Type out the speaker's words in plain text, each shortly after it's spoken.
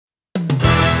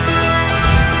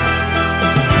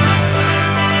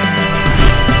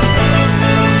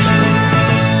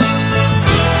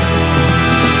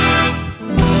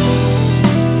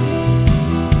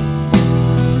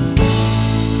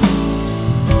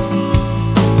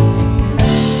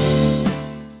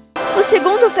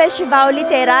Festival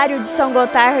Literário de São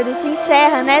Gotardo se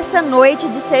encerra nesta noite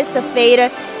de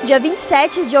sexta-feira, dia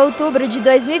 27 de outubro de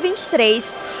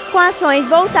 2023, com ações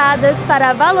voltadas para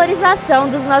a valorização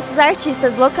dos nossos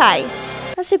artistas locais.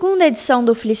 A segunda edição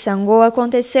do Flisangô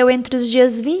aconteceu entre os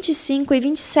dias 25 e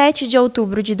 27 de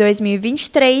outubro de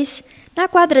 2023, na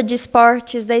quadra de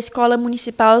esportes da Escola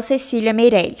Municipal Cecília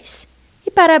Meireles. E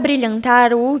para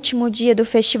abrilhantar o último dia do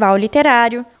Festival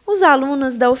Literário, os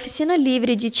alunos da Oficina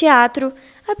Livre de Teatro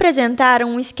apresentaram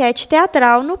um esquete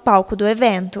teatral no palco do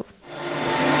evento.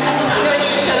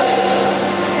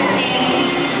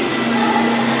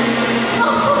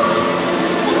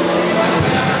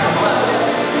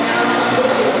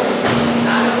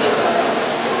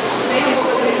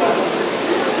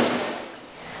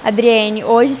 Adriene,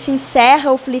 hoje se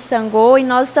encerra o Flisangô e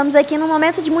nós estamos aqui num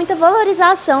momento de muita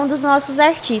valorização dos nossos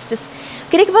artistas.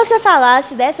 Queria que você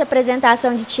falasse dessa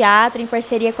apresentação de teatro em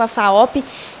parceria com a FAOP,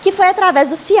 que foi através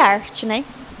do Ciarte, né?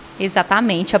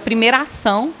 Exatamente. A primeira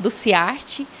ação do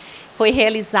Ciarte foi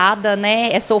realizada,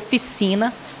 essa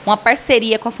oficina, uma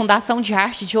parceria com a Fundação de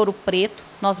Arte de Ouro Preto.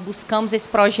 Nós buscamos esse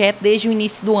projeto desde o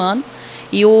início do ano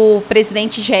e o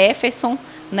presidente Jefferson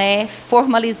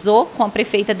formalizou com a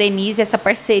prefeita Denise essa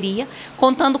parceria,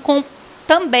 contando com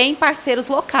também parceiros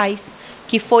locais,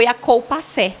 que foi a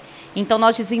Colpacé. Então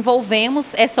nós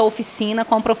desenvolvemos essa oficina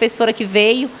com a professora que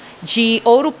veio de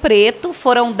Ouro Preto.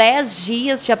 Foram 10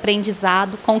 dias de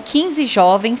aprendizado com 15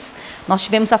 jovens. Nós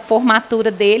tivemos a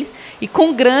formatura deles e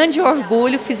com grande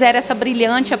orgulho fizeram essa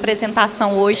brilhante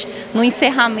apresentação hoje no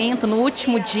encerramento, no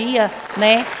último dia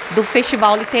do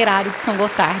Festival Literário de São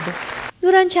Gotardo.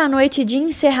 Durante a noite de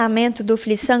encerramento do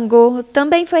Flisangô,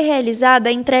 também foi realizada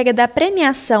a entrega da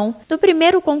premiação do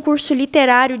primeiro concurso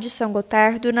literário de São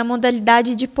Gotardo na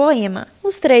modalidade de poema.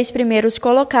 Os 3 primeiros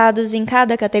colocados em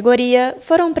cada categoria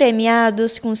foram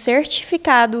premiados com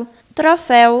certificado,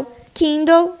 troféu,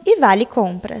 Kindle e vale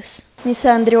compras.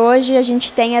 Missandre, hoje a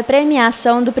gente tem a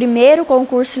premiação do primeiro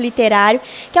concurso literário,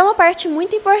 que é uma parte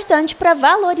muito importante para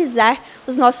valorizar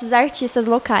os nossos artistas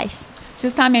locais.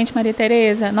 Justamente, Maria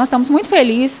Tereza, nós estamos muito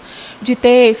felizes de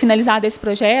ter finalizado esse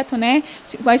projeto,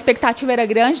 A expectativa era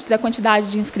grande da quantidade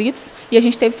de inscritos e a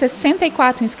gente teve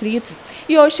 64 inscritos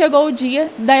e hoje chegou o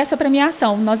dia dessa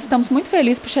premiação. Nós estamos muito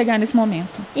felizes por chegar nesse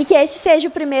momento. E que esse seja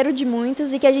o primeiro de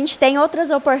muitos e que a gente tenha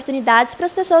outras oportunidades para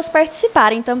as pessoas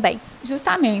participarem também.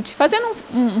 Justamente. Fazendo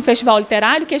um festival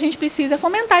literário, que a gente precisa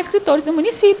fomentar escritores do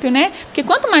município, Porque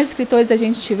quanto mais escritores a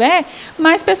gente tiver,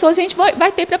 mais pessoas a gente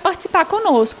vai ter para participar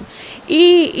conosco.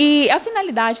 E a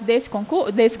finalidade desse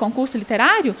concurso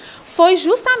literário foi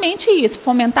justamente isso,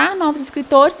 fomentar novos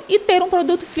escritores e ter um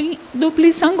produto do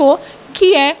Flisangô,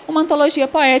 que é uma antologia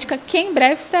poética que em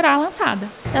breve será lançada.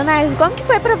 Leonardo, como que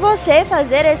foi para você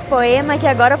fazer esse poema que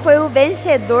agora foi o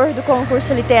vencedor do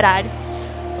concurso literário?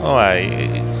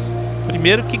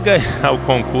 Primeiro que ganhar o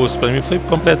concurso para mim foi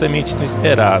completamente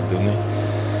inesperado,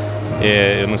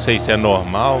 eu não sei se é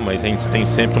normal, mas a gente tem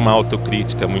sempre uma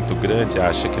autocrítica muito grande,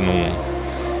 acha que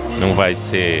não vai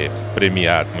ser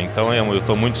premiado. Então eu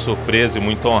estou muito surpreso e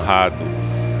muito honrado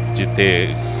de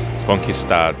ter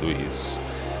conquistado isso.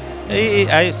 E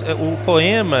o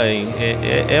poema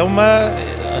é uma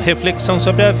reflexão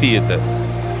sobre a vida,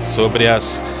 sobre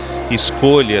as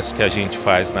escolhas que a gente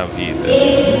faz na vida.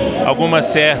 Algumas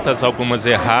certas, algumas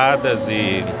erradas,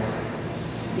 e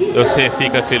você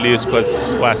fica feliz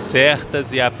com as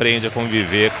certas e aprende a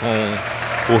conviver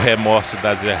com o remorso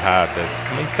das erradas.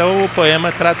 Então o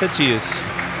poema trata disso,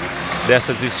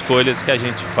 dessas escolhas que a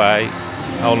gente faz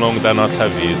ao longo da nossa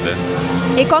vida.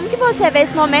 E como que você vê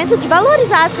esse momento de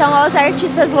valorização aos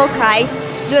artistas locais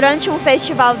durante um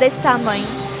festival desse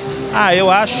tamanho?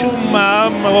 Eu acho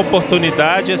uma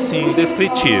oportunidade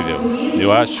indescritível.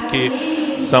 Eu acho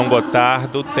que São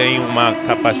Gotardo tem uma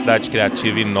capacidade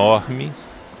criativa enorme.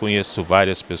 Conheço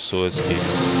várias pessoas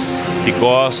que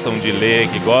gostam de ler,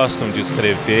 que gostam de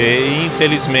escrever e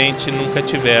infelizmente nunca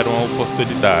tiveram a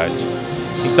oportunidade.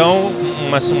 Então,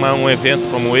 um evento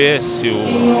como esse,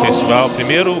 o festival,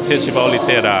 primeiro o festival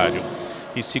literário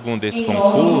e segundo esse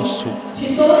concurso,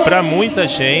 para muita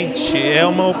gente é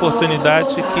uma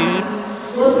oportunidade que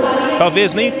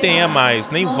talvez nem tenha mais,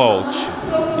 nem volte.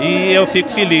 E eu fico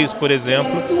feliz, por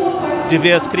exemplo, de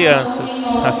ver as crianças,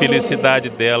 a felicidade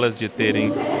delas de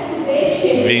terem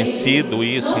vencido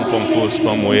isso, um concurso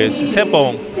como esse. Isso é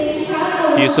bom.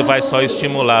 Isso vai só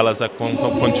estimulá-las a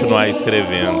continuar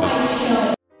escrevendo.